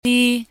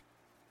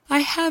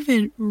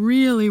haven't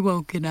really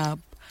woken up.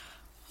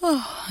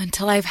 Oh,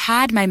 until I've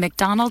had my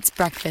McDonald's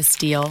breakfast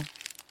deal.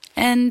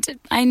 And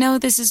I know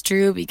this is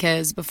true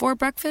because before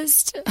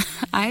breakfast,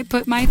 I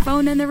put my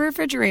phone in the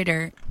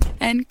refrigerator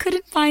and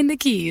couldn't find the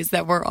keys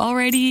that were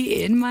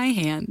already in my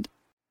hand.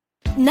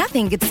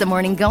 Nothing gets the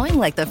morning going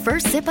like the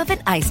first sip of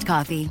an iced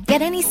coffee.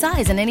 Get any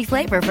size and any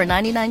flavor for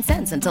 99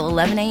 cents until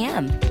 11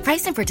 a.m.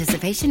 Price and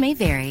participation may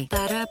vary.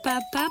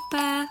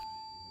 Ba-da-ba-ba-ba.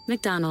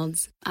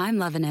 McDonald's. I'm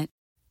loving it.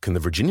 Can the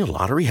Virginia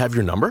Lottery have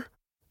your number?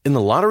 In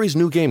the lottery's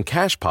new game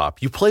Cash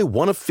Pop, you play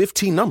one of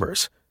 15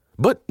 numbers.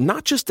 But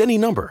not just any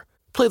number.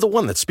 Play the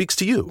one that speaks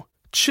to you.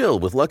 Chill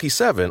with Lucky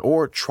 7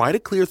 or try to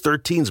clear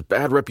 13's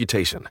bad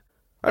reputation.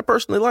 I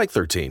personally like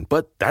 13,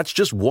 but that's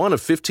just one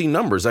of 15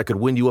 numbers that could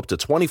win you up to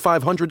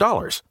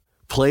 $2,500.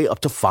 Play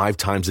up to 5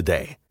 times a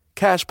day.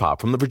 Cash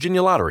Pop from the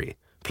Virginia Lottery.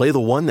 Play the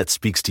one that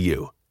speaks to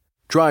you.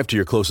 Drive to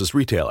your closest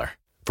retailer.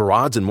 For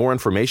odds and more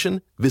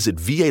information, visit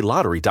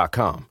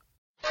VALottery.com.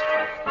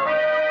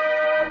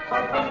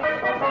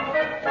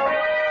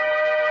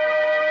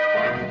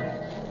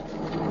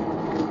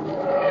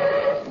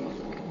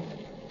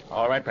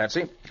 All right,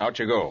 Patsy, out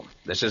you go.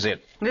 This is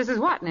it. This is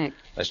what, Nick?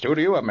 The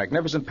studio of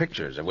magnificent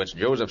pictures, of which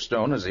Joseph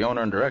Stone is the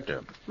owner and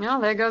director. Well,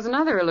 there goes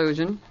another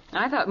illusion.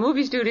 I thought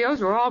movie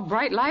studios were all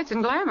bright lights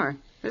and glamour.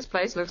 This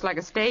place looks like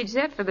a stage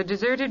set for the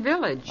deserted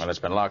village. Well, it's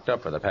been locked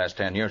up for the past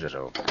 10 years or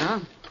so.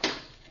 Oh.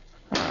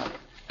 Oh,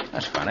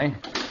 that's funny.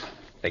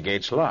 The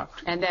gate's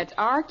locked. And that's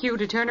our cue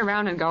to turn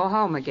around and go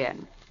home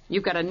again.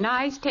 You've got a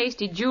nice,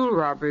 tasty jewel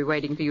robbery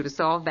waiting for you to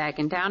solve back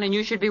in town, and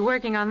you should be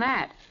working on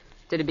that.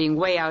 Instead of being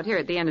way out here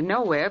at the end of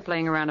nowhere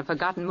playing around a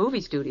forgotten movie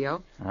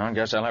studio. I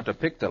guess I'll have to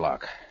pick the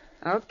lock.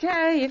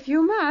 Okay, if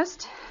you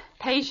must.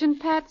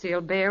 Patient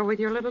Patsy'll bear with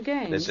your little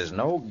game. This is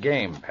no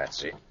game,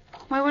 Patsy.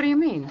 Why, what do you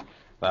mean?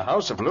 The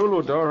house of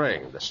Lulu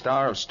Dore, the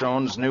star of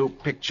Stone's new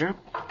picture,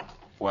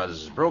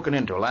 was broken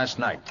into last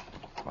night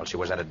while she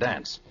was at a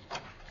dance.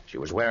 She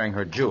was wearing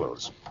her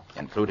jewels,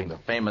 including the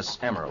famous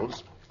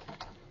emeralds.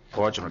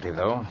 Fortunately,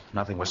 though,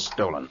 nothing was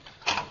stolen.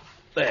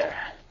 There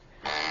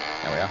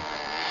we are.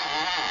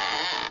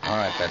 All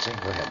right, Patsy,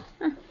 go ahead.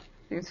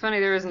 Seems funny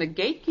there isn't a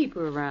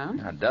gatekeeper around.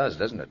 It does,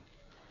 doesn't it?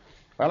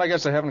 Well, I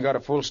guess they haven't got a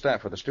full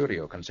staff for the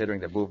studio, considering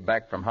they moved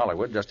back from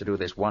Hollywood just to do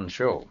this one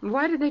show.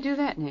 Why did they do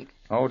that, Nick?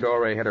 Oh,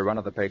 Dore had a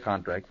run-of-the-pay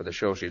contract for the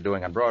show she's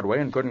doing on Broadway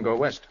and couldn't go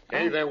west.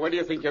 Hey there, where do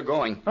you think you're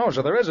going? Oh,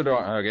 so there is a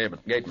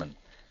gateman.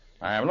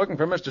 I'm looking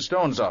for Mr.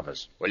 Stone's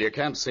office. Well, you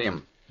can't see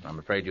him. I'm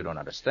afraid you don't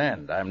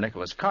understand. I'm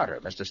Nicholas Carter.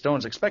 Mr.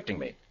 Stone's expecting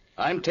me.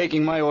 I'm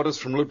taking my orders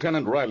from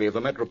Lieutenant Riley of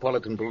the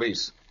Metropolitan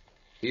Police.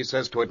 He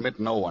says to admit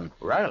no one.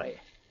 Riley?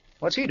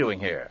 What's he doing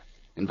here?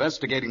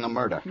 Investigating a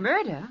murder.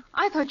 Murder?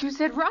 I thought you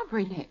said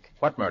robbery, Nick.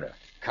 What murder?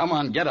 Come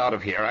on, get out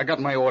of here. I got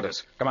my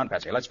orders. Come on,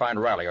 Patsy. Let's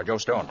find Riley or Joe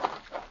Stone.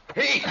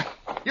 Hey!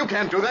 You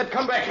can't do that.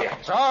 Come back here.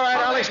 It's all right.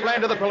 I'll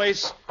explain to the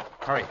police.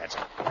 Hurry, Patsy.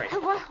 Hurry.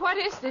 What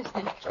is this,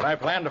 Nick? That's what I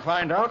plan to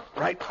find out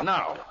right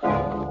now.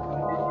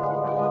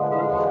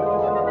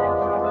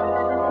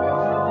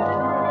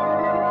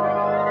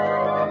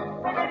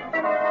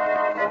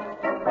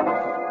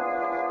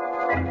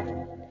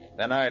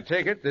 Then I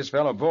take it this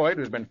fellow Boyd,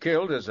 who's been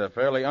killed, is a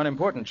fairly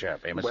unimportant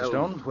chap, eh, Mr.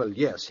 Stone? Well,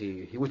 yes.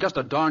 He was just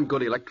a darn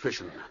good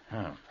electrician.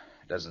 Oh.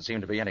 Doesn't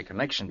seem to be any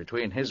connection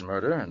between his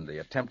murder and the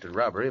attempted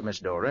robbery of Miss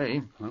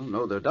Dore. Well,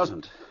 no, there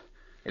doesn't.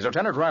 Is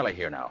Lieutenant Riley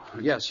here now?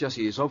 Yes,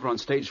 he's over on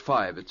stage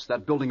 5. It's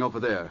that building over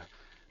there.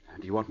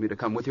 Do you want me to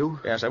come with you?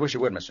 Yes, I wish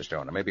you would, Mr.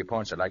 Stone. There may be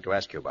points I'd like to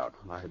ask you about.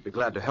 Well, I'd be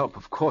glad to help,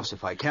 of course,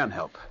 if I can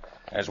help.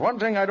 There's one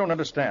thing I don't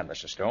understand,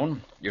 Mr.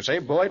 Stone. You say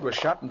Boyd was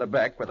shot in the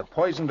back with a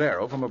poisoned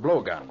arrow from a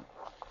blowgun.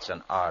 It's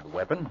an odd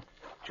weapon.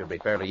 Should be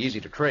fairly easy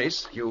to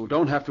trace. You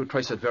don't have to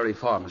trace it very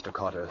far, Mr.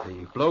 Carter.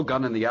 The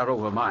blowgun and the arrow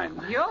were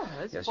mine.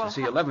 Yours? Yes, well, you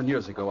see, 11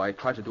 years ago, I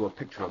tried to do a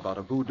picture about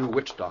a voodoo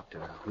witch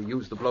doctor who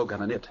used the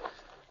blowgun in it.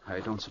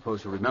 I don't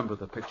suppose you remember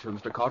the picture,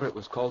 Mr. Carter. It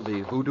was called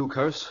The Voodoo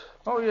Curse.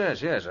 Oh,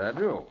 yes, I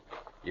do.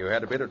 You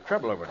had a bit of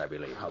trouble over it, I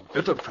believe. A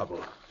bit of trouble.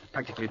 It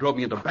practically drove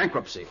me into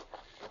bankruptcy.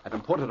 I'd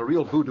imported a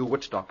real voodoo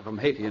witch doctor from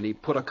Haiti, and he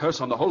put a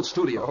curse on the whole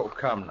studio. Oh,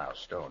 come now,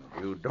 Stone.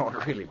 You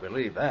don't really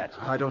believe that.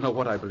 I don't know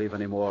what I believe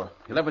anymore.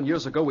 11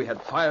 years ago, we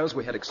had fires,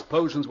 we had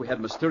explosions, we had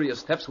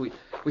mysterious thefts, we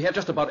had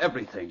just about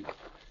everything.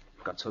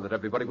 It got so that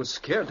everybody was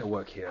scared to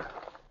work here.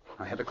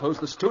 I had to close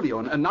the studio,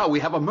 and now we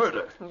have a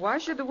murder. Why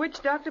should the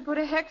witch doctor put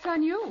a hex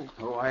on you?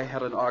 Oh, I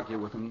had an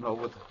argument with him,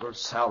 for a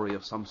salary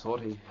of some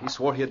sort. He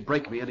swore he'd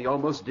break me, and he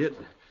almost did.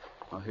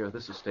 Well, here,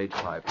 this is stage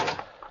 5 here.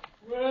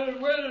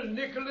 Well,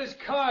 Nicholas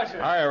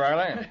Carter. Hi,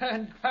 Riley.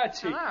 And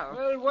Patsy. Hello.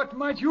 Well, what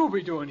might you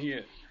be doing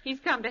here? He's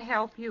come to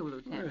help you,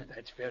 Lieutenant. Well,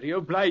 that's very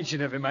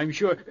obliging of him, I'm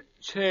sure.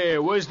 Say,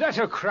 was that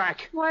a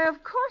crack? Why,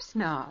 of course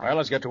not. Well,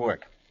 let's get to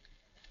work.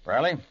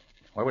 Riley,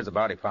 where was the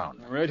body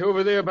found? Right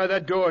over there by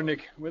that door,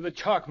 Nick, where the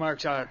chalk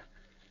marks are.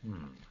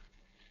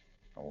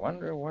 I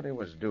wonder what he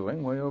was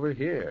doing way over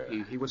here.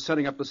 He was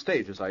setting up the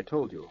stage, as I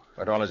told you.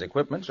 But all his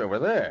equipment's over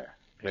there,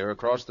 clear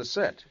across the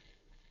set.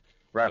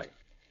 Riley,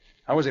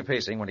 how was he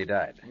facing when he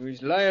died? He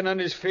was lying on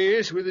his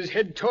face with his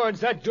head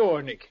towards that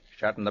door, Nick.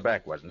 Shot in the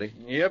back, wasn't he?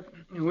 Yep.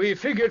 We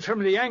figured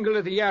from the angle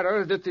of the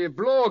arrow that the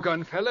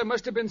blowgun fella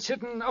must have been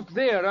sitting up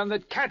there on the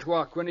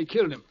catwalk when he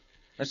killed him.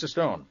 Mr.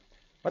 Stone,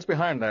 what's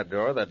behind that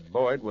door that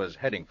Boyd was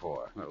heading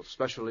for? Well,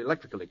 special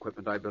electrical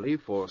equipment, I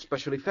believe, for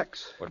special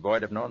effects. Would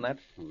Boyd have known that?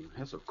 Well,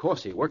 yes, of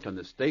course. He worked on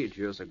this stage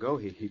years ago.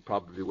 He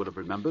probably would have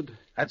remembered.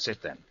 That's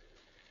it, then.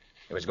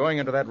 He was going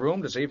into that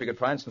room to see if he could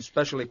find some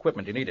special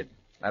equipment he needed.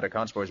 That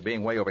accounts for his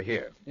being way over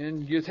here.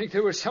 And you think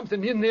there was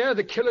something in there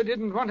the killer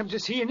didn't want him to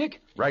see, Nick?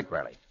 Right,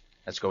 Riley.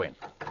 Let's go in.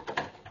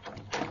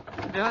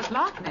 The door's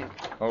locked, Nick.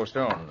 Oh,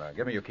 Stone,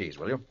 give me your keys,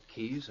 will you?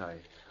 Keys?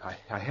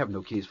 I have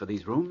no keys for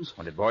these rooms.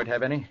 Well, did Boyd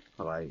have any?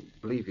 Well, I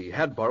believe he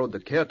had borrowed the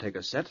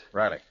caretaker set.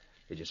 Riley,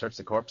 did you search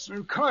the corpse?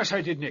 Of course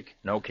I did, Nick.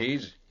 No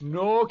keys?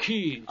 No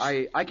keys.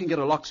 I can get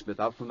a locksmith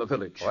out from the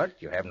village. What?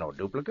 You have no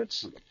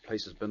duplicates? The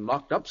place has been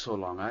locked up so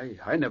long.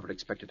 I never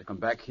expected to come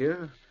back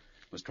here.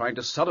 Was trying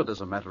to sell it, as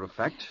a matter of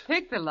fact.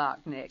 Pick the lock,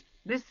 Nick.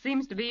 This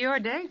seems to be your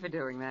day for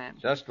doing that.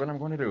 Just what I'm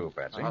going to do,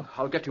 Patsy.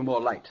 I'll get you more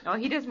light. Oh,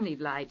 he doesn't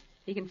need light.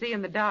 He can see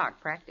in the dark,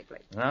 practically.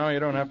 No, you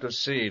don't have to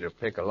see to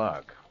pick a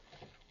lock.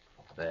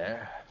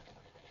 There.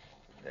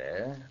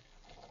 There.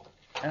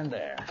 And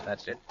there.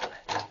 That's it.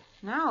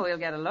 Now we'll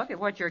get a look at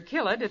what your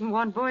killer didn't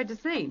want Boyd to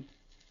see.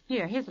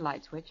 Here's the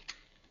light switch.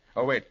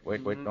 Oh, wait.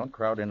 Don't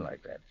crowd in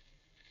like that.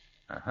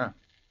 Uh-huh.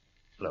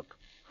 Look.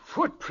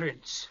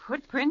 Footprints.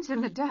 Footprints in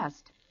the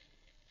dust.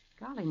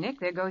 Golly, Nick,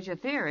 there goes your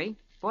theory.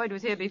 Boyd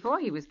was here before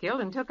he was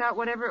killed and took out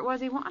whatever it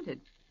was he wanted.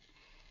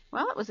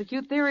 Well, it was a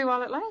cute theory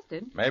while it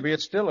lasted. Maybe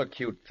it's still a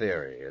cute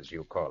theory, as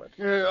you call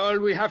it. All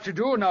we have to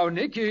do now,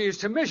 Nick, is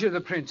to measure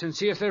the prints and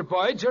see if they're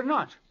Boyd's or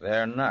not.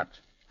 They're not.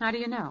 How do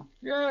you know?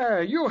 Yeah,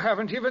 you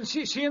haven't even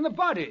seen the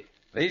body.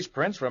 These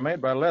prints were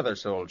made by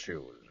leather-soled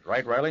shoes.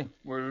 Right, Riley?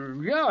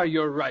 Well, yeah,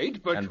 you're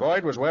right, but... And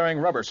Boyd was wearing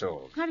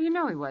rubber-soled. How do you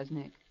know he was,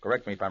 Nick?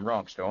 Correct me if I'm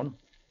wrong, Stone.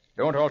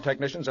 Don't all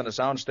technicians on a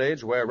sound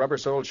stage wear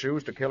rubber-soled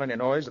shoes to kill any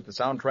noise that the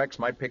soundtracks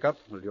might pick up?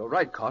 Well, you're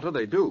right, Carter,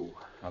 they do.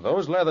 Now,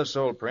 those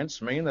leather-soled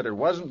prints mean that it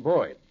wasn't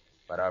Boyd,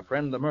 but our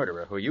friend the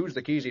murderer who used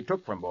the keys he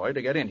took from Boyd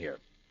to get in here.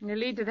 They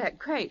lead to that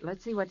crate.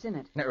 Let's see what's in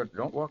it. No,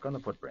 don't walk on the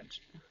footprints.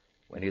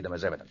 We need them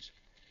as evidence.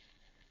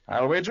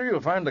 I'll wager you'll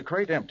find the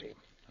crate empty.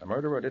 The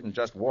murderer didn't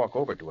just walk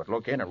over to it,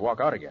 look in, and walk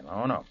out again.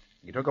 Oh, no.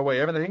 He took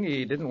away everything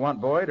he didn't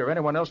want Boyd or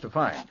anyone else to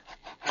find.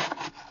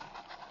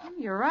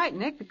 You're right,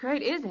 Nick. The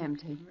crate is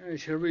empty.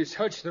 Shall we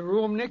search the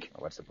room, Nick?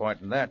 Well, what's the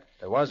point in that? If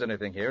there was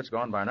anything here, it's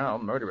gone by now.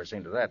 Murderer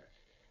seen to that.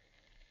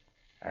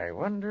 I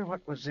wonder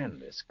what was in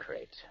this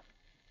crate.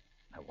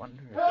 I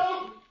wonder if...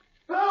 Help!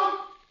 Help!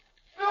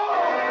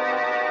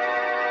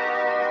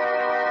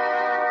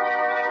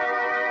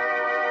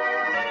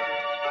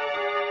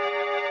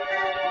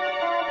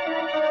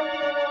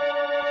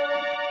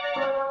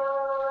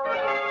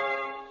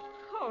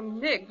 Oh,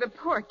 Nick, the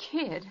poor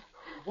kid.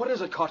 What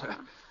is it, Carter?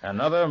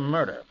 Another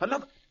murder.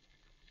 Another...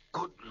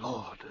 Good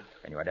Lord.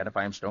 Can you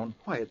identify him, Stone?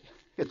 Why,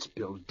 it's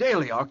Bill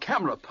Daly, our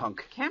camera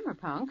punk. Camera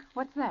punk?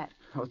 What's that?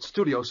 Oh, it's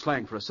studio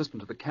slang for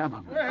assistant to the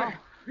cameraman. Hey,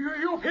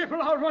 you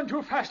people all run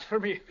too fast for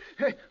me.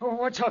 Hey,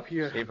 what's up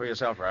here? See for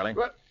yourself, Riley.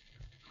 Well,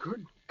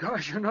 good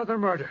gosh, another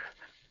murder.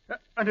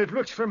 And it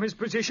looks from his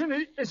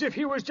position as if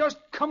he was just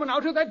coming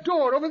out of that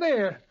door over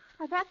there.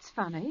 Oh, that's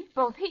funny.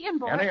 Both he and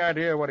Boyd... Any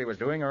idea what he was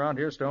doing around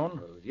here,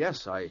 Stone?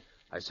 Yes, I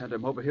sent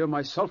him over here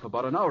myself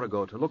about an hour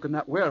ago to look in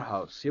that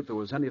warehouse, see if there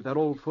was any of that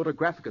old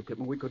photographic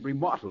equipment we could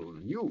remodel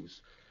and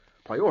use.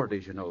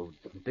 Priorities, you know.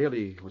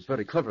 Daly was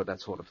very clever at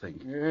that sort of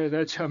thing. Yeah,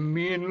 that's a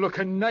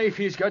mean-looking knife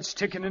he's got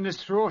sticking in his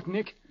throat,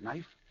 Nick.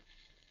 Knife?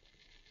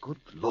 Good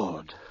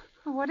Lord.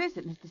 Well, what is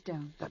it, Mr.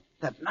 Stone?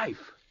 That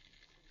knife.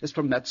 It's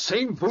from that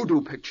same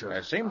voodoo picture.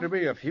 There seem to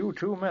be a few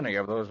too many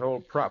of those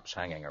old props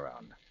hanging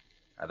around.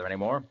 Are there any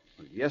more?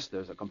 Well, yes,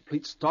 there's a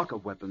complete stock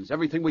of weapons.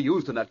 Everything we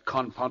used in that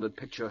confounded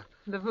picture.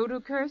 The voodoo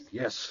curse?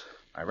 Yes.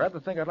 I rather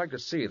think I'd like to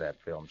see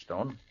that film,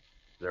 Stone.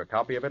 Is there a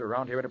copy of it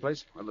around here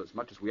anyplace? Well, as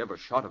much as we ever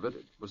shot of it,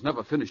 it was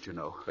never finished, you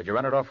know. Could you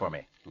run it off for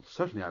me? Well,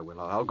 certainly I will.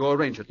 I'll go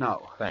arrange it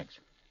now. Thanks.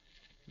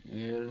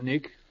 Well,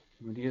 Nick,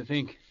 what do you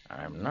think?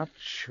 I'm not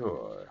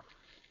sure.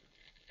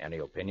 Any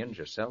opinions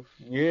yourself?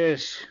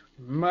 Yes,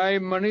 my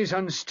money's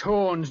on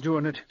Stone's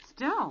doing it.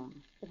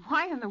 Stone?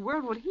 Why in the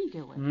world would he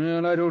do it?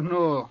 Well, I don't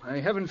know. I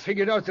haven't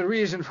figured out the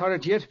reason for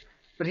it yet,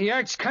 but he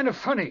acts kind of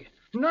funny,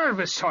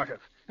 nervous sort of.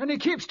 And he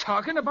keeps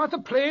talking about the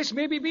place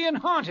maybe being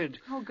haunted.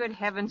 Oh, good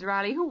heavens,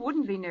 Riley. Who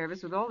wouldn't be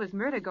nervous with all this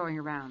murder going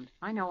around?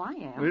 I know I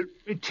am. Well,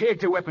 take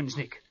the weapons,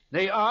 Nick.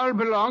 They all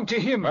belong to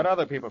him. But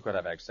other people could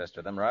have access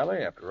to them, Riley.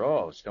 After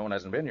all, Stone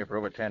hasn't been here for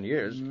over 10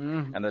 years.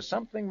 And there's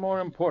something more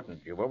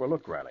important you've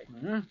overlooked, Riley.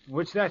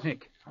 What's that,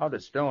 Nick? How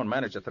did Stone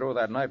manage to throw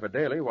that knife at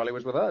Daly while he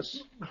was with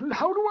us?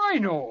 How do I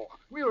know?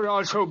 We were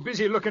all so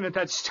busy looking at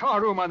that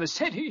storeroom on the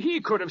set, he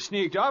could have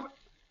sneaked up.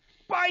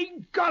 By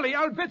golly,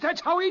 I'll bet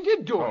that's how he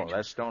did do it. Oh,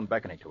 that's Stone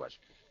beckoning to us.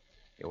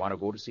 You want to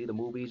go to see the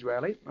movies,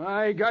 Riley?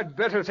 I got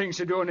better things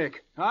to do,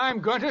 Nick.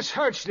 I'm going to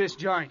search this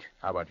joint.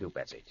 How about you,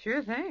 Patsy?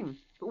 Sure thing.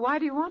 But why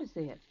do you want to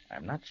see it?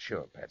 I'm not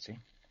sure, Patsy.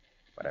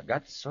 But I've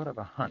got sort of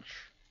a hunch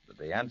that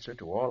the answer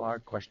to all our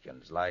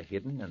questions lie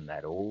hidden in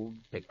that old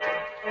picture.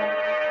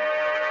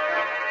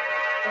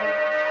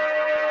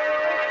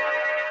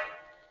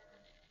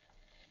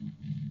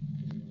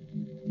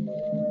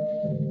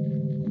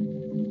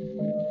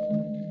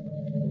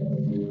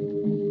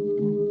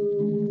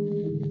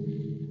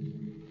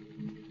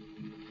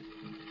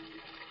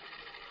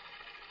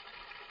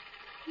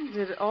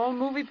 Did all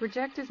movie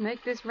projectors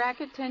make this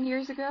racket 10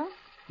 years ago?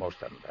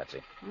 Most of them,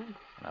 Patsy.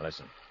 Now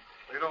listen.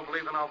 You don't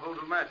believe in our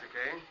voodoo magic,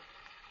 eh?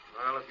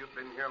 Well, if you've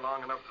been here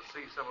long enough to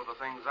see some of the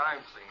things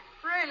I've seen.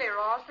 Really,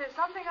 Ross, there's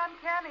something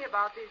uncanny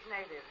about these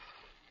natives.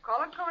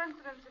 Call it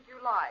coincidence if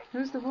you like.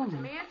 Who's the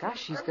woman?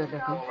 Gosh, she's good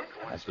looking.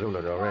 That's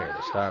Lula Dore,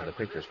 the star of the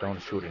picture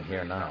Stone's shooting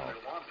here now.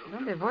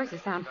 Well, their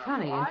voices sound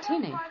funny and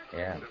tinny.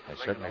 Yeah, they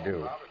certainly do.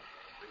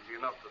 Easy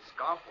enough to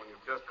scoff when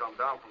you've just come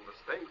down from the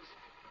States.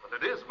 But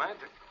it is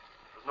magic.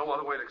 There's no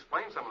other way to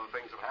explain some of the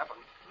things that happen.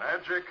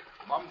 Magic?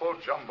 Mumbo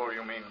jumbo,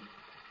 you mean?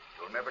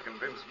 You'll never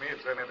convince me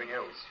it's anything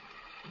else.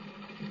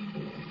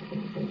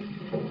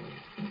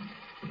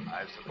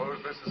 I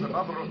suppose this is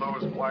another of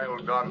those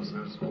wild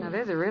dances. Now,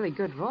 there's a really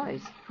good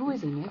voice. Who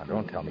is he, Nick? Now,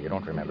 don't tell me you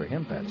don't remember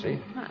him, Patsy.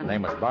 His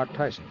name was Bart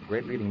Tyson,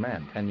 great leading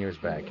man 10 years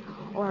back.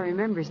 Oh, I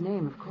remember his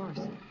name, of course.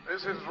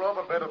 This is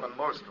rather better than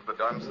most of the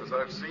dances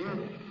I've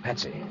seen.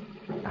 Patsy,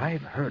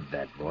 I've heard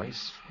that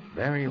voice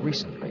very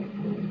recently.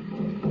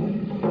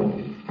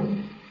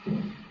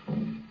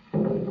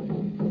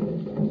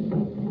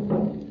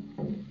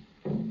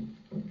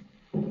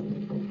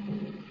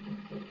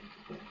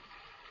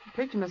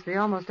 The picture must be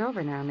almost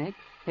over now, Nick.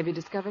 Have you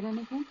discovered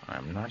anything?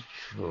 I'm not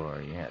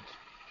sure yet.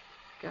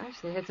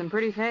 Gosh, they had some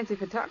pretty fancy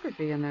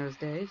photography in those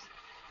days.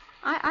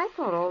 I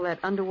thought all that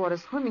underwater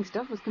swimming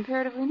stuff was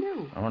comparatively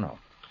new. Oh, no.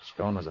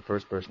 Stone was the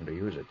first person to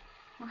use it.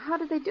 Well, how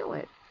did they do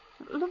it?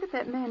 Look at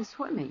that man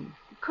swimming.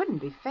 It couldn't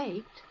be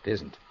faked. It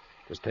isn't.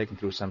 It was taken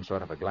through some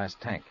sort of a glass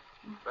tank.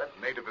 That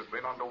native has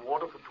been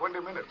underwater for 20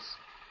 minutes.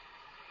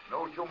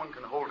 No human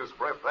can hold his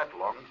breath that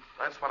long.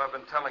 That's what I've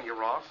been telling you,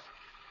 Ross.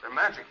 They're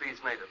magic,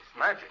 these natives.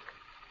 Magic.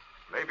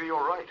 Maybe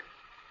you're right.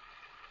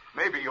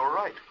 Maybe you're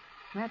right.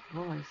 That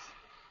voice.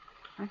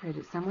 I've heard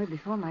it somewhere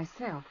before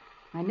myself.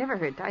 I never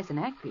heard Tyson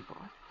act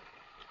before.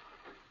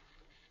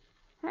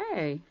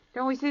 Hey,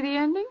 don't we see the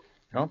ending?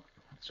 Nope.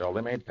 That's all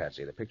they made,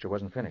 Patsy. The picture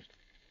wasn't finished.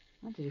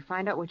 Well, did you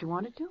find out what you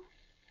wanted to?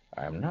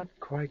 I'm not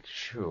quite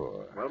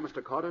sure. Well,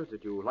 Mr. Carter,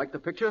 did you like the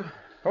picture?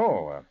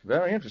 Oh,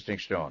 very interesting,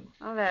 Stone.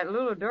 Oh, that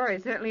Lula Dore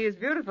certainly is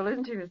beautiful,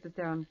 isn't she, Mr.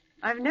 Stone?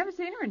 I've never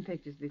seen her in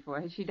pictures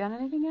before. Has she done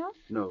anything else?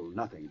 No,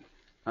 nothing.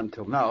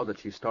 Until now that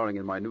she's starring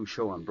in my new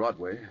show on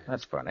Broadway.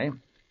 That's funny.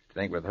 To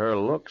think with her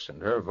looks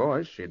and her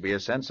voice, she'd be a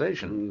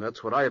sensation.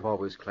 That's what I've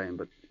always claimed,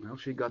 but, well,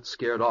 she got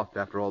scared off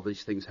after all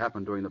these things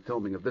happened during the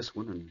filming of this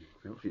one, and,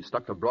 well, she's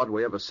stuck to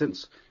Broadway ever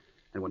since.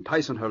 And when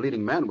Tyson, her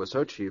leading man, was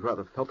hurt, she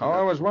rather felt...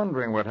 I was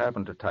wondering what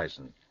happened to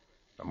Tyson.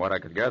 From what I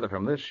could gather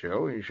from this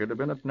show, he should have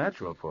been at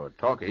Natural for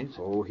talkies.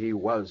 Oh, he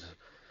was.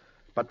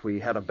 But we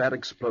had a bad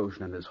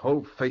explosion, and his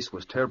whole face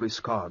was terribly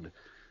scarred.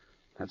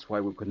 That's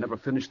why we could never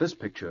finish this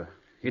picture.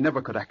 He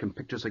never could act in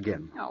pictures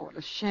again. Oh, what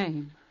a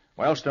shame.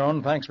 Well,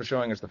 Stone, thanks for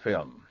showing us the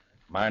film.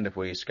 Mind if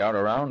we scout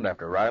around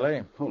after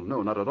Riley? Oh,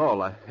 no, not at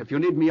all. If you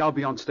need me, I'll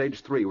be on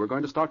stage 3. We're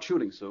going to start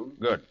shooting soon.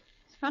 Good.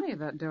 It's funny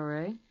about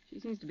Dore. She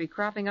seems to be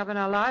cropping up in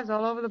our lives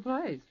all over the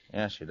place.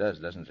 Yes, she does,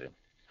 doesn't she?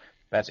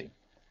 Patsy,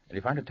 will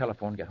you find a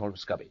telephone, get hold of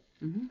Scubby?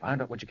 Mm-hmm.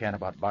 Find out what you can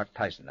about Bart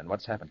Tyson and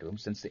what's happened to him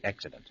since the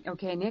accident.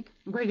 Okay, Nick.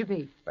 Where'll you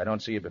be? If I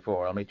don't see you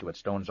before, I'll meet you at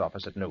Stone's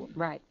office at noon.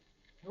 Right.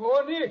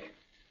 Oh, Nick.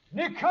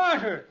 Nick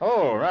Carter.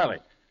 Oh, Riley.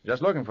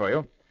 Just looking for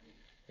you.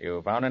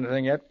 You found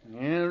anything yet?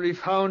 Yeah, we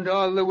found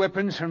all the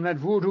weapons from that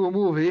voodoo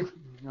movie.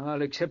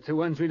 All except the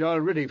ones we'd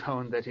already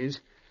found, that is.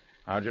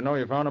 How'd you know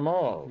you found them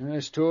all?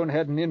 Stone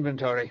had an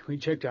inventory. We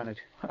checked on it.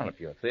 Well, if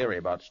your theory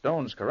about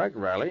Stone's correct,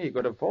 Riley, he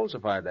could have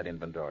falsified that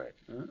inventory.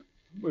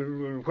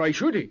 Well, why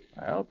should he?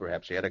 Well,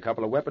 perhaps he had a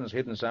couple of weapons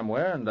hidden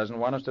somewhere and doesn't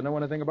want us to know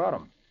anything about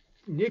them.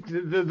 Nick,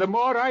 the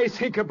more I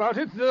think about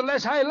it, the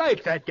less I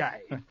like that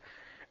guy.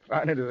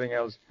 Find anything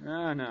else?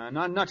 No,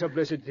 not a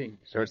blessed thing.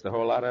 Searched the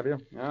whole lot, have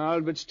you?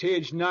 All but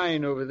stage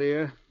 9 over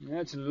there.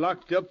 That's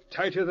locked up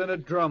tighter than a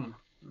drum.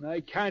 And I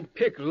can't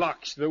pick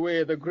locks the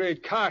way the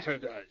great Carter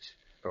does.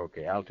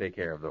 Okay, I'll take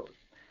care of those.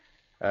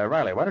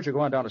 Riley, why don't you go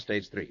on down to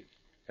stage 3?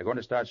 They're going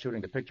to start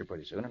shooting the picture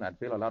pretty soon, and I'd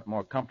feel a lot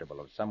more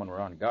comfortable if someone were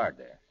on guard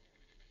there.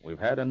 We've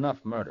had enough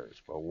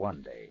murders for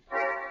one day.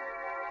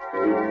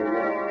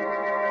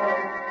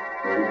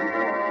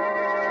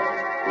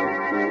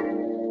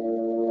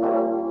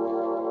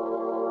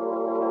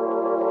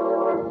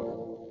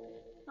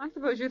 I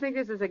suppose you think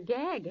this is a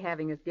gag,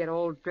 having us get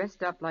all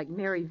dressed up like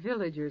merry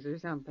villagers or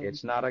something.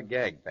 It's not a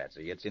gag,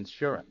 Patsy. It's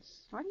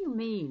insurance. What do you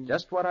mean?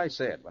 Just what I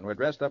said. When we're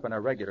dressed up in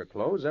our regular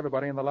clothes,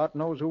 everybody in the lot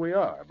knows who we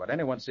are. But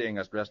anyone seeing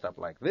us dressed up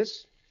like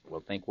this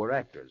will think we're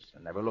actors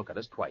and never look at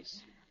us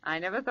twice. I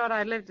never thought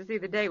I'd live to see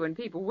the day when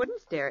people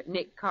wouldn't stare at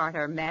Nick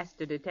Carter,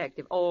 master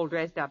detective, all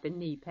dressed up in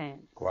knee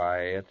pants.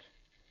 Quiet.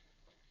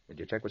 Did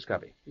you check with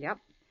Scubby? Yep.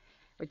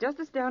 But just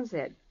as Stone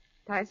said,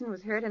 Tyson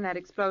was hurt in that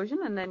explosion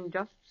and then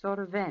just sort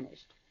of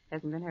vanished.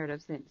 Hasn't been heard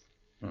of since.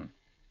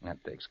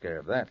 That takes care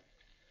of that.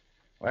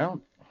 Well,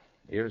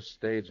 here's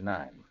stage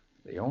 9.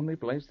 The only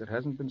place that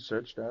hasn't been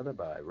searched either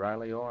by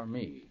Riley or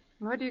me.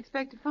 What do you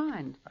expect to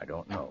find? I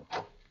don't know.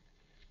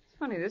 It's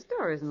funny, this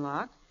door isn't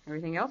locked.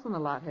 Everything else on the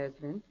lot has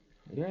been.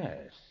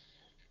 Yes.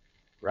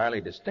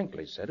 Riley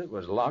distinctly said it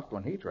was locked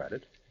when he tried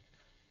it.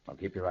 Well,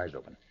 keep your eyes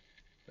open.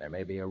 There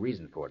may be a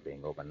reason for it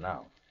being open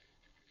now.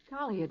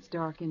 Golly, it's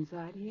dark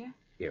inside here.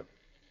 Here,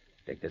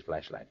 take this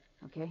flashlight.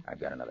 Okay. I've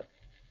got another.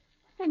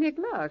 Hey, Nick,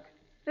 look.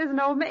 There's an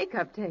old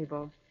makeup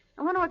table.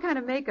 I wonder what kind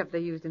of makeup they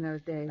used in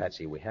those days.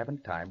 Patsy, we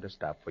haven't time to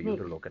stop for you Nick.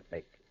 to look at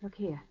make. Look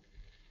here.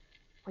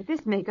 Why,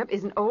 this makeup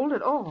isn't old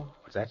at all.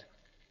 What's that?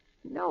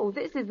 No,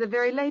 this is the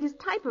very latest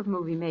type of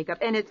movie makeup,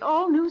 and it's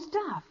all new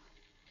stuff.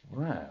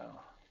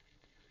 Well,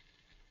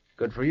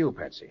 good for you,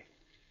 Patsy.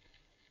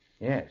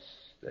 Yes,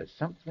 there's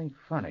something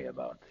funny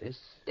about this.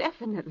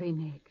 Definitely,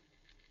 Nick.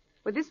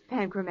 Well, this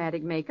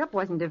panchromatic makeup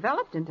wasn't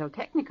developed until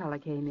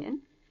Technicolor came in.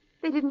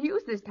 They didn't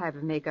use this type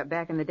of makeup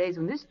back in the days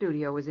when this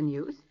studio was in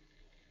use.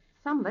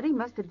 Somebody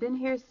must have been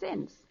here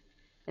since.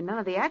 And none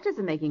of the actors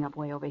are making up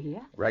way over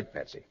here. Right,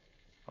 Patsy.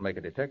 I'll make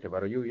a detective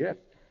out of you yet.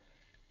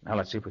 Now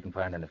let's see if we can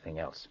find anything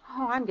else.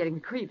 Oh, I'm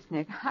getting creeps,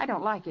 Nick. I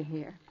don't like it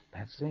here.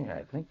 Patsy,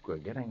 I think we're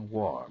getting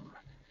warm.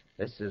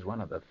 This is one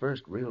of the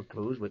first real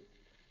clues we...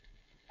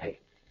 Hey.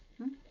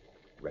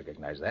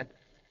 Recognize that?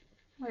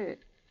 Wait.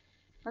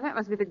 Well, that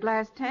must be the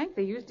glass tank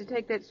they used to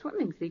take that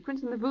swimming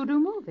sequence in the Voodoo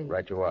movie.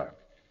 Right you are.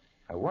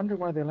 I wonder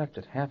why they left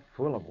it half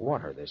full of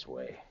water this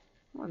way.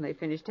 When they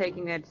finished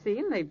taking that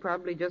scene, they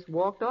probably just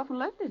walked off and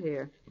left it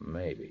here.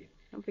 Maybe.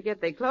 Don't forget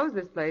they closed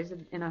this place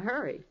in a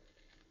hurry.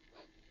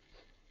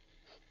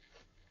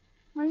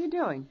 What are you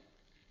doing?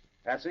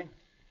 Patsy,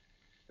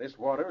 this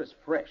water is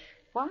fresh.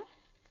 What?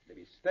 It'd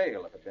be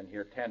stale if it'd been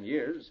here 10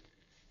 years.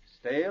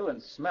 Stale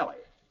and smelly.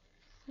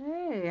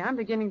 Say, I'm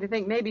beginning to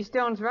think maybe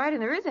Stone's right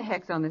and there is a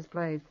hex on this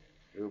place.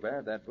 Too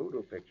bad that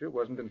voodoo picture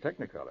wasn't in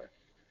Technicolor.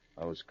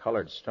 Those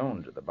colored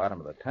stones at the bottom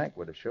of the tank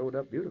would have showed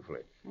up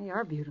beautifully. They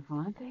are beautiful,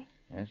 aren't they?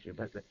 Yes, you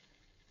bet.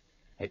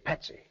 Hey,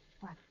 Patsy.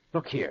 What?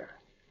 Look here.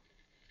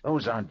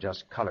 Those aren't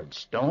just colored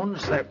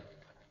stones. They're...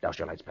 Douse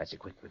your lights, Patsy,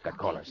 quick. We've got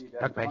callers.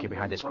 Duck back here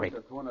behind this crate.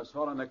 They're throwing us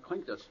all in the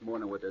clink this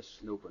morning with this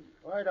snooping.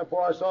 Why the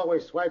boss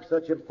always swipes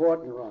such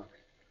important rocks?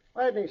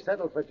 Why didn't he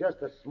settle for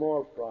just a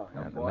small fry?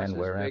 And the boss men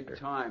we're is big after.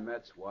 time,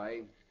 that's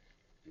why.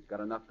 He's got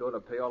enough dough to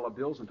pay all the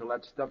bills until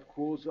that stuff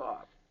cools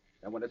off.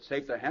 And when it's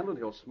safe to handle it,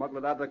 he'll smuggle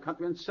it out of the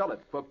country and sell it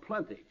for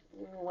plenty.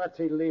 What's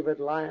he leave it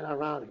lying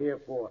around here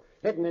for?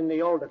 Hidden in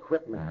the old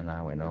equipment. Well,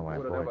 now we know why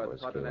Who would Boyd have ever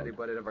was thought that killed.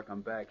 anybody'd ever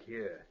come back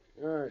here?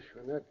 Gosh,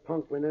 when that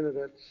punk went into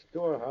that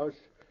storehouse,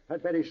 I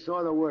bet he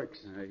saw the works.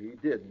 He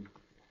did.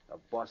 The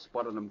boss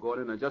spotted him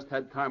going in and just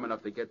had time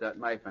enough to get that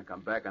knife and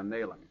come back and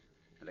nail him.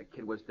 And the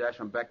kid was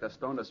dashing back to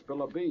Stone to spill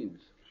the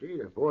beans. Gee,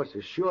 the boss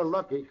is sure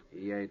lucky.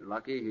 He ain't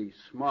lucky. He's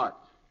smart.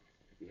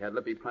 He had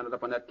Lippy planted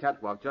up on that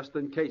catwalk just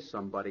in case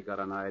somebody got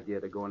an idea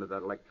to go into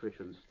that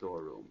electrician's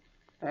storeroom.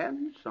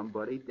 And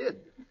somebody did.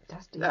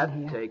 Dusty That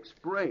in here. takes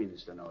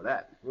brains to know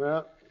that.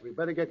 Well, we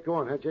better get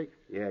going, huh, Jake?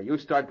 Yeah, you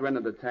start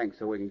draining the tank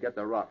so we can get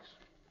the rocks.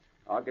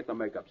 I'll get the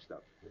makeup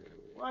stuff.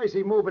 Why is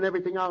he moving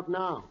everything out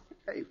now?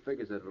 He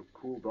figures it'll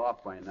cooled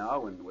off by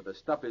now, and with the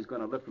stuff he's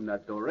going to lift from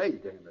that Doré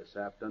dame this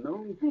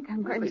afternoon... Nick,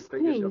 I'm going he to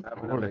figures sneeze. he'll have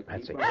enough Hold to it,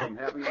 Patsy. keep from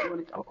having to do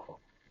anything. Oh.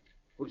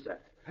 Who's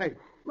that? Hey,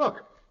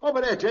 look,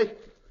 over there, Jake.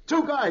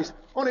 Two guys.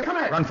 Only come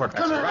here. Run for it,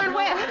 Patsy. Come here. Run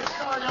where? Let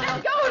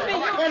go of me, you...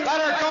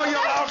 Let her go, you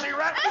lousy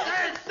rat.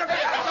 Get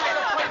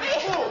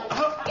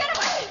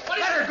away!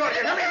 Let her go, you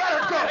hear me? Let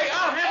her go. Hey,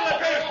 I'll handle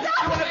it, baby.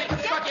 You want to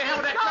stuck your hand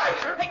with that knife?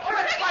 Hey, put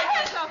your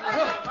hands off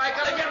her. I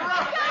gotta get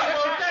rough.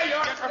 There you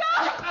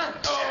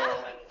are.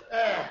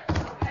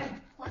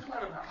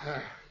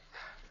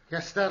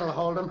 Guess that'll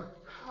hold him.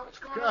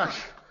 Gosh,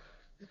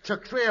 it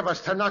took three of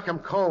us to knock him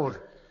cold.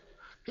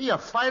 He a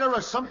fighter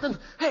or something?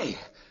 Hey,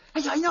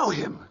 I know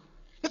him.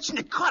 It's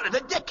Nick Carter, the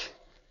Dick.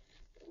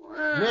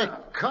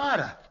 Nick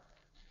Carter.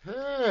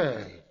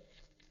 Hey.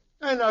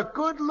 And a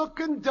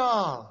good-looking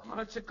doll. Well,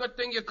 it's a good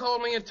thing you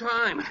called me in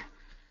time.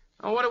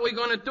 Now, what are we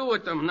going to do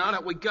with them now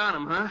that we got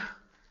them, huh?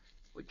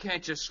 We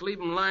can't just leave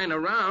them lying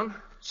around.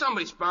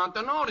 Somebody's bound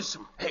to notice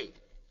them. Hey,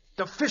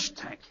 the fish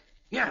tank.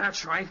 Yeah,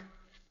 that's right.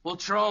 We'll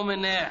throw them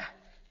in there.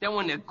 Then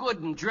when they're good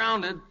and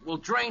drowned, we'll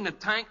drain the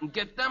tank and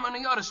get them and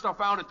the other stuff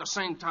out at the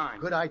same time.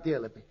 Good idea,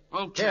 Lippy.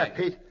 Okay. Here,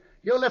 Pete.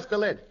 You lift the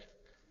lid.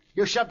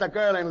 You shove the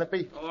girl in,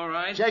 Lippy. All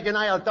right. Jake and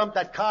I'll dump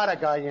that Carter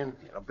guy in.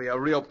 It'll be a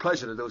real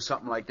pleasure to do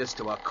something like this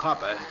to a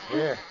copper.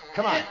 Yeah.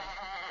 Come on.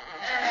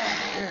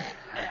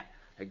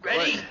 Hey,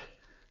 Ready?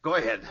 Go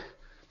ahead.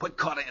 Put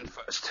Carter in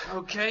first.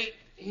 Okay,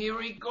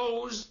 here he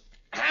goes.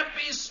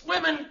 Happy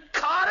swimming,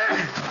 Carter!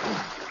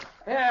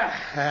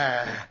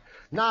 Yeah.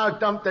 Now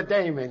dump the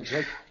dame in,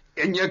 Jake.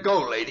 In you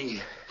go,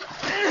 lady.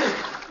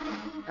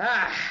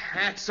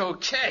 That's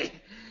okay.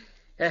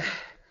 Hey,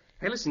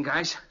 listen,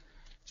 guys.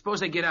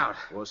 Suppose they get out.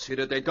 We'll see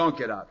that they don't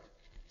get out.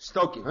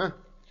 Stokey. Huh?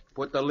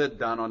 Put the lid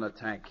down on the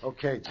tank.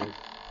 Okay, Jake.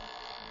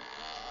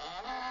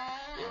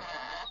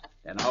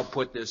 And I'll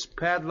put this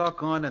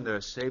padlock on, and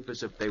they're safe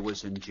as if they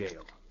was in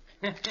jail.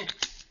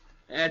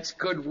 That's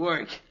good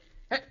work.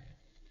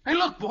 Hey,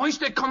 look, boys,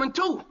 they're coming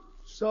too.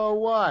 So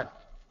what?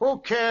 Who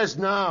cares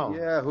now?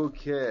 Yeah, who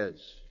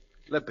cares?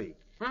 Lippy,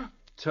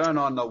 turn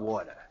on the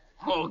water.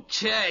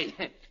 Okay.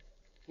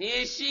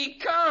 Here she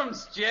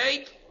comes,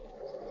 Jake.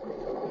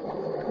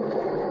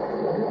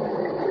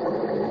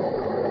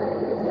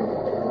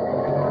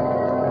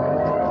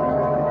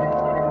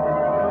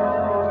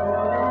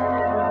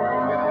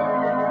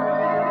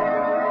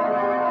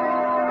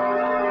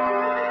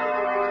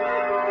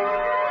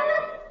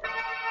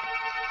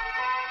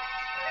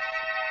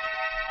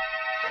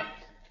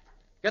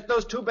 Get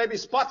those 2 baby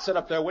spots set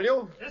up there, will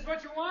you? This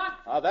what you want?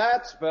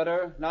 That's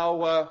better.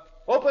 Now,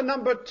 open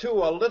number 2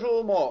 a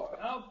little more.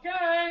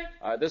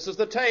 Okay. This is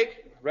the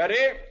take. Ready?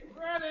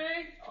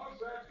 Ready.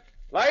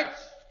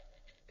 Lights.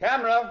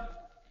 Camera.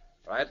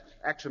 Right.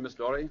 Action, Miss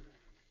Dory.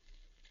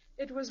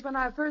 It was when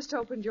I first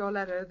opened your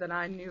letter that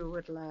I knew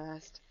at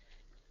last.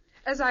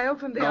 As I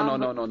opened the No,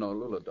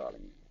 Lula,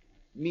 darling.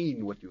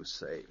 Mean what you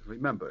say.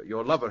 Remember,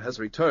 your lover has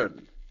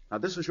returned. Now,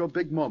 this is your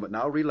big moment.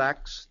 Now,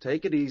 relax.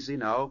 Take it easy.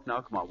 Now,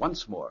 come on.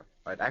 Once more.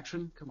 Right,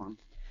 action. Come on.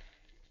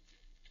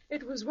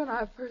 It was when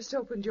I first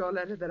opened your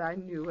letter that I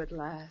knew at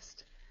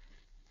last.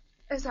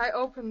 As I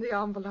opened the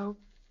envelope,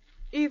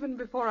 even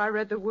before I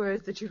read the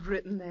words that you'd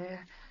written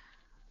there,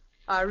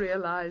 I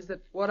realized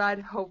that what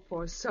I'd hoped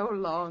for so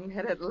long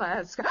had at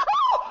last...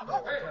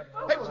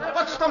 Hey,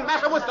 what's the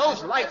matter with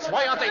those lights?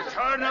 Why aren't they...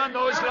 Turn on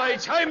those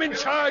lights. I'm in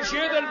charge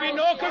here. There'll be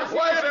no confusion.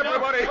 Quiet,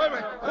 everybody.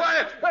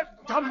 Quiet.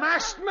 The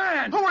masked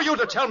man. Who are you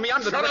to tell me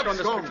I'm the director on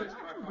this picture?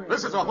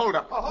 This is a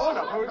holdup.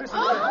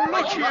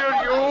 Look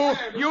here,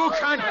 you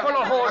can't pull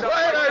a hold up.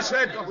 Quiet, I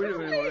said.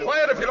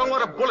 Quiet if you don't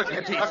want a bullet in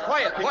your teeth.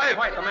 Quiet.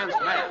 The man's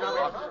mad.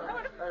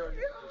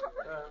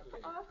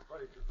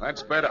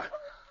 That's better.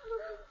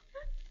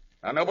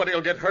 Now, nobody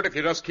will get hurt if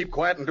you just keep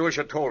quiet and do as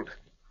you're told.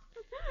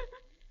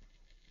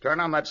 Turn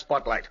on that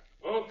spotlight.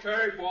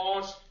 Okay,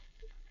 boss.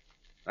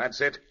 That's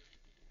it.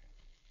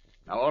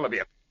 Now, all of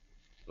you,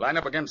 line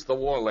up against the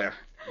wall there.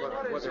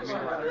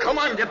 Come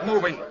on, get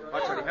moving.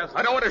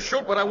 I don't want to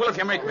shoot, but I will if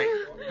you make me.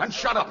 And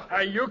shut up.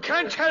 You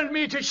can't tell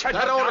me to shut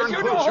up. That order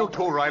includes you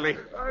too, Riley.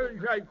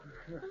 Right.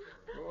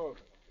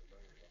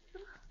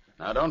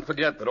 Now, don't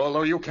forget that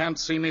although you can't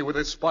see me with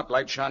this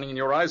spotlight shining in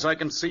your eyes, I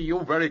can see you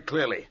very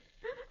clearly.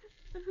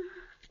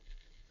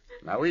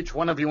 Now, each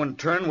one of you in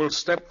turn will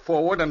step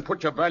forward and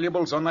put your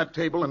valuables on that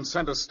table in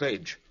center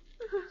stage.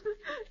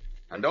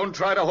 And don't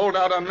try to hold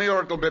out on me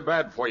or it'll be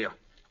bad for you.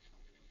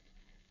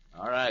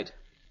 All right.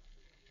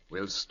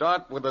 We'll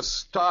start with the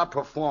star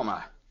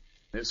performer,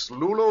 Miss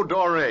Lulu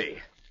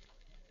Dore.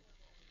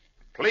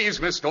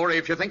 Please, Miss Dore,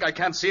 if you think I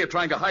can't see you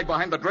trying to hide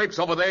behind the drapes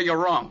over there, you're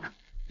wrong.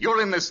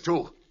 You're in this,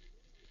 too.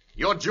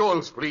 Your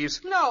jewels,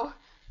 please. No,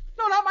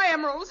 not my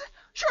emeralds.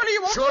 Surely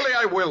you won't... Surely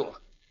I will.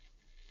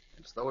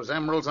 It's those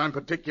emeralds I'm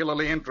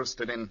particularly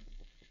interested in.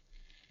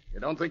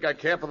 You don't think I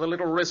care for the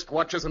little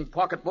wristwatches and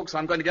pocketbooks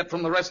I'm going to get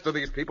from the rest of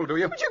these people, do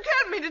you? But you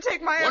can't mean to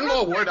take my One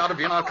emeralds. more word out of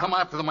you and I'll come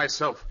after them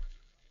myself.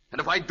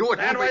 And if I do it...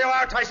 Stand where you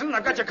are, Tyson.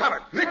 I've got you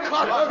covered. Nick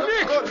Carter!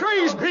 Nick,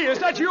 praise be, is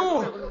that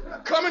you?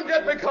 Come and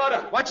get me,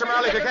 Carter! Watch him,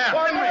 Riley, if you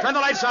can. Turn the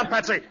lights on,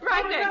 Patsy.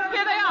 Right, Nick.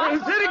 Here they are.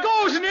 There he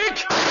goes,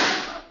 Nick.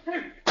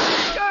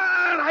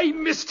 I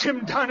missed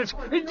him, darn it.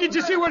 Did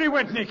you see where he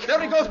went, Nick?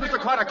 There he goes, Mr.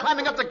 Carter,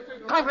 climbing up the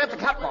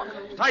catwalk.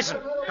 Tyson,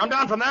 come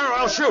down from there or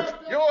I'll shoot.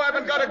 You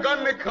haven't got a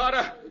gun, Nick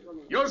Carter.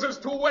 Yours is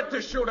too wet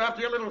to shoot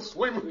after your little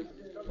swim.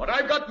 But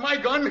I've got my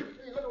gun.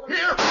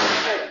 Here.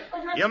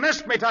 You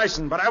missed me,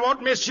 Tyson, but I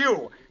won't miss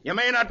you. You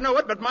may not know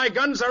it, but my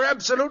guns are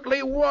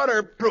absolutely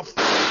waterproof.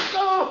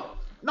 Oh!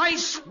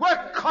 Nice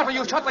work, Carter.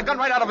 You shot the gun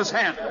right out of his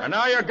hand. And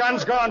now your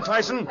gun's gone,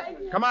 Tyson.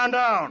 Come on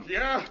down.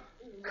 Yeah?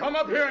 Come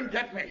up here and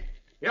get me.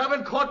 You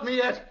haven't caught me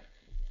yet.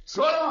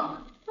 So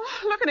long.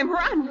 Oh, look at him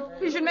run.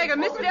 He should make a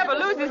misstep or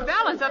lose his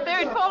balance up there.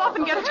 He'd fall off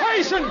and get hurt.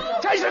 Tyson,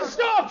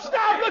 stop!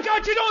 Look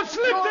out, you don't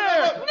slip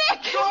there.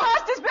 Nick, he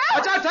lost his balance.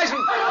 Watch out, Tyson.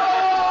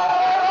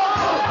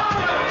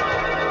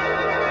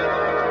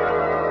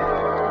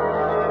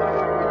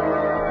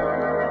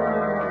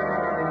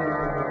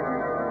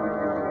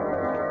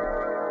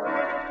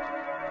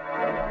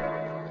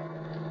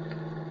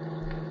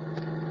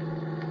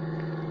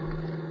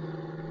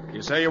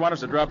 You say you want us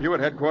to drop you at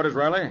headquarters,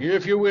 Riley?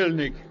 If you will,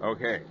 Nick.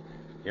 Okay.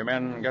 Your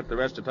men got the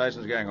rest of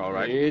Tyson's gang all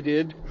right? They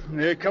did.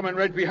 They're coming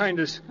right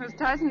behind us. Was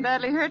Tyson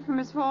badly hurt from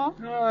his fall?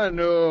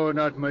 No,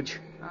 not much.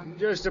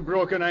 Just a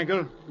broken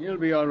ankle. He'll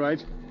be all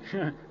right.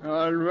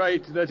 All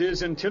right, that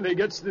is, until he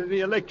gets to the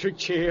electric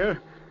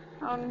chair.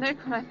 Oh, Nick,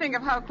 when I think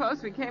of how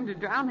close we came to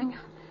drowning,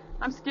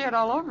 I'm scared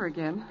all over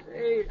again.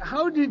 Hey,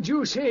 how did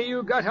you say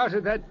you got out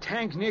of that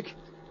tank, Nick?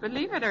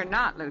 Believe it or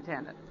not,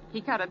 Lieutenant,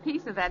 he cut a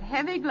piece of that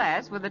heavy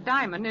glass with a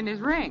diamond in his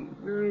ring.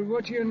 Well,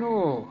 what do you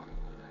know?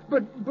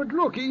 But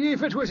look,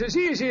 if it was as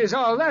easy as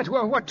all that,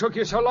 well, what took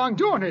you so long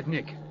doing it,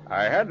 Nick?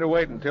 I had to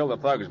wait until the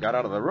thugs got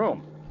out of the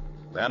room.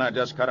 Then I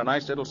just cut a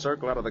nice little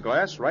circle out of the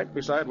glass right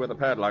beside where the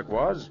padlock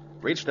was,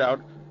 reached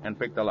out, and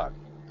picked the lock.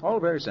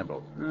 All very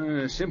simple.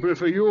 Simple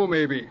for you,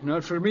 maybe,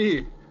 not for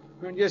me.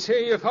 And you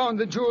say you found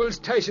the jewels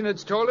Tyson had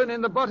stolen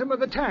in the bottom of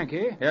the tank,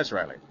 eh? Yes,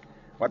 Riley.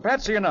 What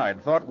Patsy and I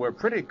thought were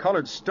pretty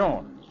colored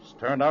stones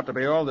turned out to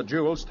be all the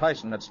jewels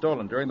Tyson had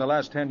stolen during the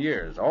last 10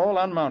 years, all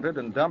unmounted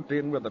and dumped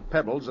in with the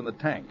pebbles in the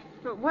tank.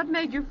 But what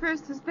made you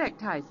first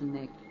suspect Tyson,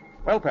 Nick?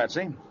 Well,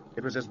 Patsy,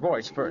 it was his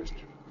voice first.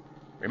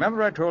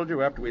 Remember I told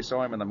you after we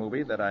saw him in the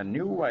movie that I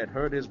knew I'd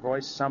heard his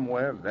voice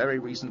somewhere very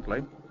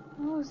recently?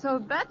 Oh, so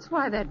that's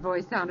why that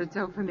voice sounded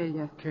so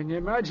familiar. Can you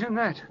imagine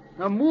that?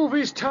 A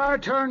movie star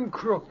turned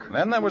crook.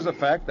 Then there was the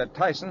fact that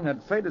Tyson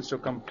had faded so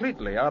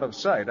completely out of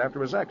sight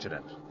after his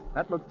accident.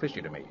 That looked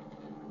fishy to me.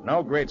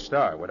 No great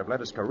star would have let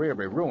his career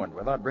be ruined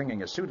without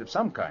bringing a suit of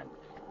some kind.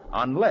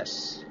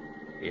 Unless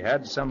he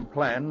had some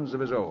plans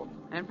of his own.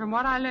 And from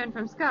what I learned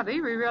from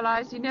Scubby, we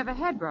realized he never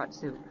had brought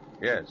suit.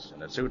 Yes,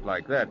 and a suit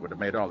like that would have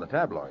made all the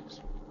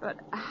tabloids. But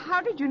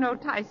how did you know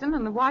Tyson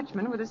and the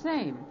watchman were the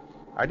same?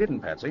 I didn't,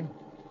 Patsy.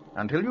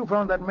 Until you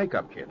found that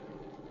makeup kit.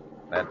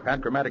 That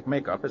panchromatic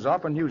makeup is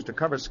often used to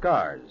cover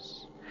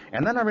scars.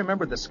 And then I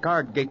remembered the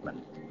scarred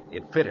gateman.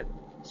 It fitted.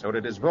 So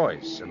did his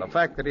voice, and the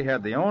fact that he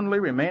had the only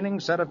remaining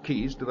set of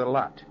keys to the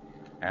lot.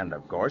 And,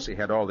 of course, he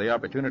had all the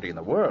opportunity in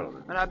the world.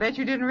 But I bet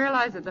you didn't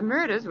realize that the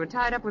murders were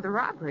tied up with the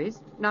robberies.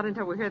 Not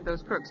until we heard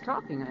those crooks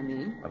talking, I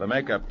mean. Well, the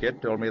makeup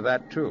kit told me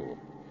that, too.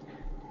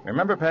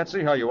 Remember,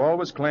 Patsy, how you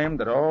always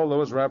claimed that all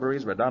those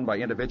robberies were done by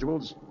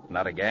individuals,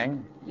 not a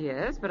gang?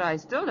 Yes, but I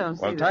still don't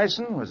see Well,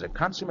 Tyson was a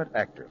consummate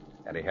actor,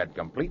 and he had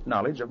complete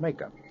knowledge of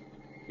makeup.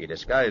 He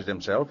disguised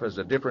himself as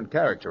a different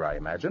character, I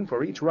imagine,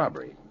 for each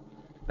robbery.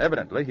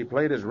 Evidently, he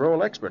played his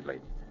role expertly,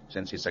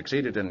 since he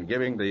succeeded in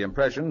giving the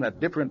impression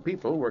that different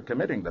people were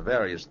committing the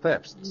various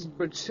thefts.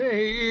 But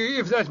say,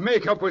 if that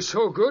makeup was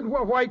so good,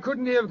 why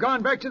couldn't he have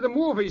gone back to the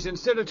movies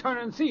instead of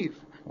turning thief?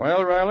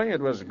 Well, Riley, it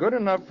was good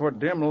enough for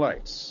dim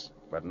lights,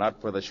 but not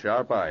for the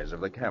sharp eyes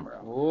of the camera.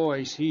 Oh,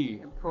 I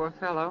see. Poor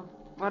fellow.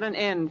 What an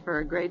end for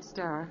a great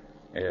star.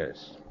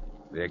 Yes.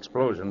 The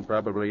explosion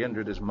probably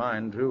injured his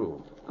mind,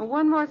 too.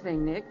 One more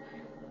thing, Nick.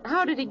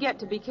 How did he get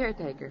to be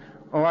caretaker?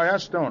 Oh, I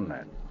asked Stone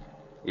that.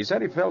 He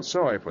said he felt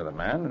sorry for the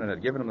man and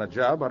had given him the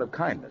job out of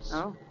kindness.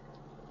 Oh.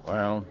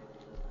 Well,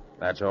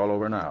 that's all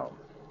over now.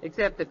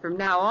 Except that from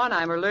now on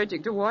I'm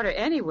allergic to water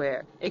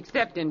anywhere,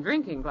 except in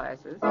drinking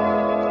glasses.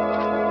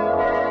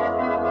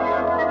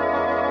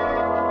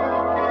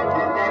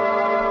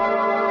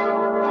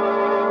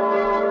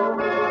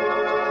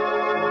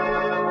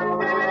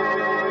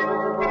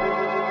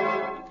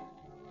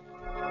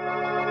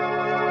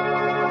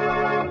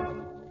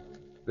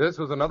 This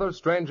was another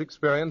strange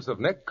experience of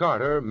Nick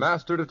Carter,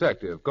 Master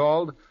Detective,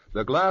 called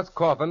The Glass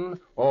Coffin,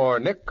 or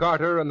Nick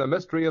Carter and the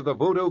Mystery of the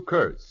Voodoo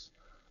Curse.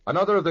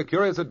 Another of the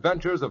curious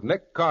adventures of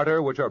Nick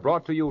Carter, which are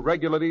brought to you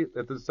regularly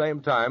at the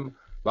same time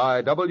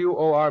by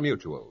WOR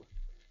Mutual.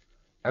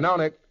 And now,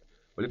 Nick,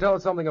 will you tell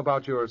us something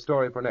about your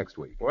story for next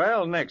week?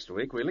 Well, next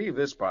week we leave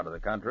this part of the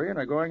country and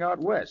are going out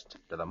west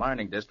to the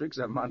mining districts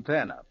of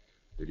Montana.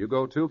 Did you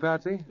go too,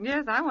 Patsy?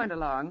 Yes, I went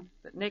along.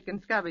 But Nick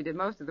and Scubby did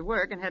most of the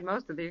work and had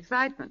most of the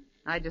excitement.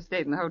 I just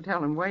stayed in the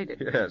hotel and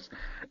waited. Yes,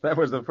 that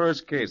was the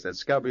first case that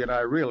Scubby and I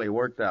really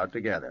worked out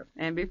together.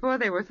 And before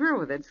they were through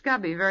with it,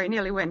 Scubby very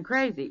nearly went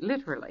crazy,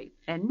 literally.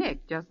 And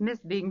Nick just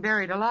missed being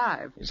buried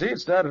alive. You see,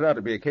 it started out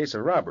to be a case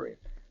of robbery,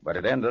 but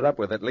it ended up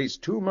with at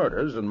least 2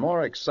 murders and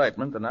more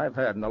excitement than I've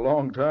had in a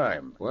long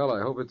time. Well,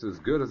 I hope it's as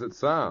good as it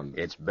sounds.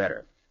 It's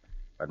better.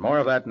 But more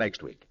of that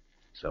next week.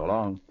 So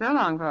long. So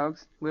long,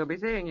 folks. We'll be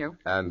seeing you.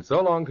 And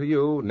so long to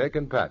you, Nick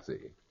and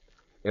Patsy.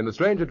 In the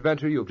strange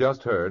adventure you've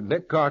just heard,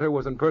 Nick Carter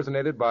was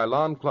impersonated by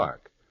Lon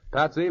Clark,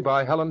 Patsy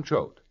by Helen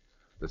Choate.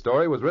 The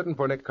story was written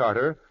for Nick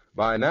Carter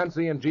by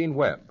Nancy and Gene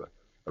Webb.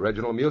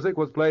 Original music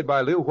was played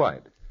by Lew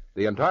White.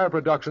 The entire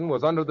production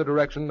was under the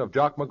direction of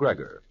Jock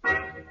McGregor.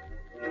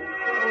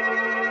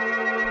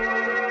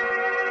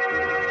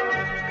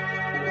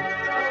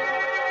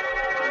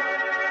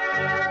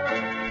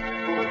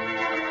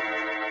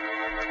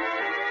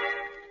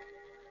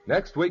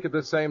 Next week at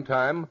the same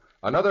time,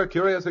 another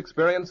curious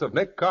experience of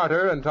Nick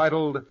Carter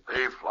entitled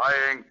The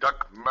Flying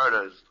Duck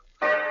Murders,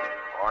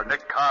 or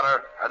Nick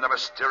Carter and the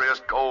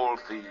Mysterious Gold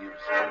Thieves.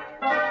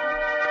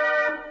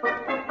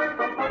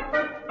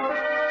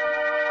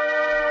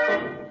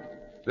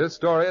 This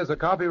story is a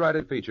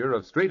copyrighted feature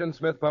of Street and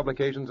Smith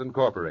Publications,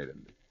 Incorporated.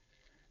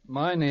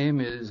 My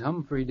name is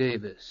Humphrey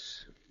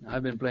Davis.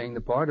 I've been playing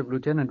the part of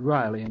Lieutenant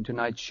Riley in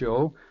tonight's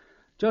show.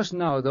 Just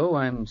now, though,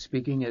 I'm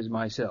speaking as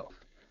myself.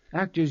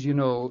 Actors, you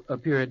know,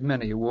 appear at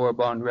many war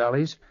bond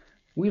rallies.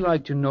 We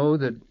like to know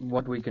that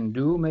what we can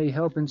do may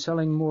help in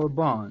selling more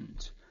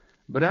bonds.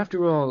 But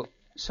after all,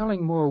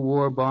 selling more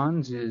war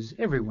bonds is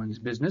everyone's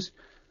business.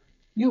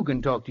 You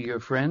can talk to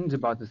your friends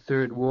about the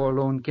Third War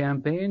Loan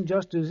Campaign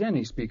just as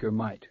any speaker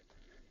might.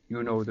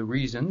 You know the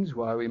reasons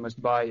why we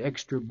must buy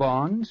extra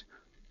bonds.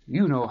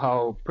 You know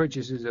how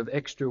purchases of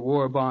extra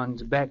war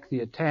bonds back the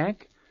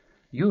attack.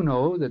 You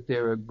know that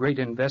they're a great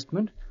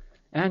investment.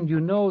 And you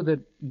know that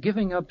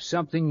giving up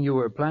something you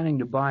were planning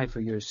to buy for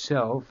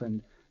yourself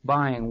and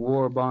buying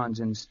war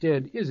bonds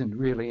instead isn't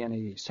really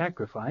any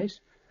sacrifice.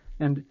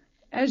 And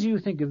as you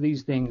think of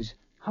these things,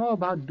 how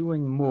about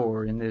doing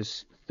more in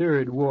this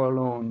Third War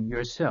Loan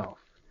yourself?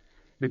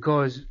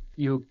 Because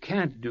you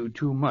can't do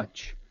too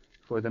much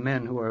for the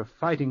men who are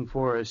fighting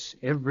for us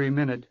every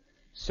minute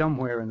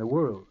somewhere in the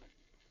world.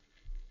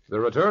 The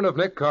Return of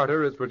Nick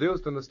Carter is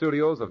produced in the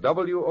studios of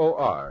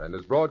WOR and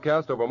is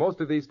broadcast over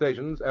most of these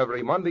stations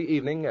every Monday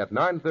evening at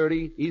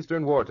 9:30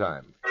 Eastern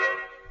Wartime.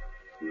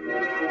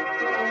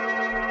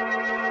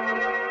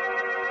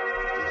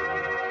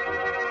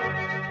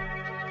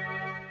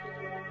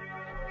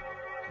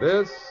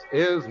 This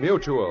is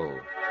Mutual.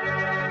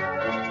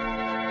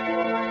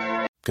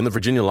 Can the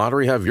Virginia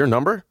Lottery have your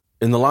number?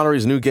 In the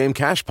lottery's new game,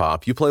 Cash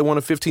Pop, you play one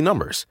of 15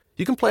 numbers.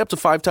 You can play up to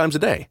 5 times a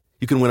day.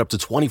 You can win up to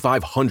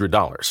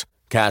 $2,500.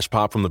 Cash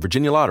Pop from the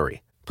Virginia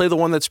Lottery. Play the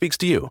one that speaks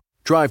to you.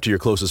 Drive to your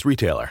closest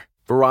retailer.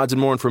 For odds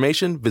and more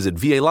information, visit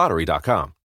VALottery.com.